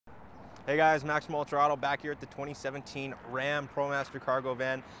Hey guys, Max from UltraAuto back here at the 2017 Ram ProMaster Cargo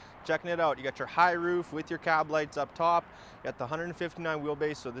van. Checking it out. You got your high roof with your cab lights up top. You got the 159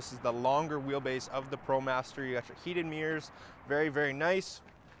 wheelbase, so this is the longer wheelbase of the ProMaster. You got your heated mirrors, very, very nice.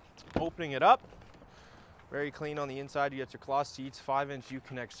 Opening it up, very clean on the inside. You got your cloth seats, 5-inch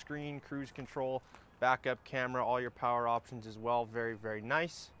Uconnect screen, cruise control, backup camera, all your power options as well. Very, very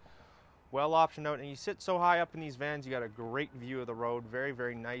nice. Well optioned out, and you sit so high up in these vans, you got a great view of the road. Very,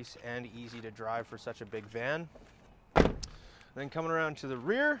 very nice and easy to drive for such a big van. Then coming around to the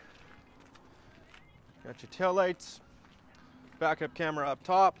rear, got your tail lights, backup camera up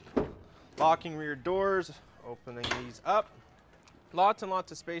top, locking rear doors, opening these up. Lots and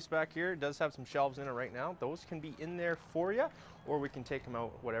lots of space back here. It does have some shelves in it right now. Those can be in there for you, or we can take them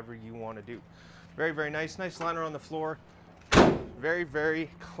out, whatever you want to do. Very, very nice. Nice liner on the floor. Very, very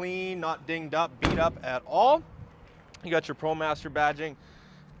clean, not dinged up, beat up at all. You got your ProMaster badging.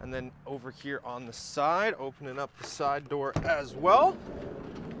 And then over here on the side, opening up the side door as well.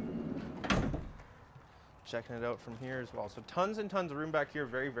 Checking it out from here as well. So tons and tons of room back here.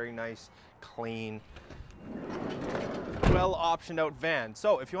 Very, very nice, clean, well optioned out van.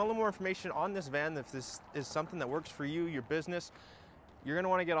 So if you want a little more information on this van, if this is something that works for you, your business, you're going to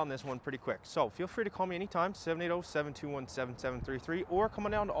want to get on this one pretty quick. So feel free to call me anytime, 780-721-7733, or come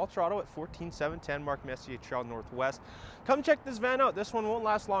on down to UltraAuto at 14710 Mark Messier Trail Northwest. Come check this van out. This one won't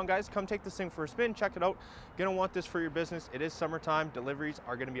last long, guys. Come take this thing for a spin, check it out. You're going to want this for your business. It is summertime. Deliveries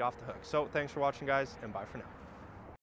are going to be off the hook. So thanks for watching, guys, and bye for now.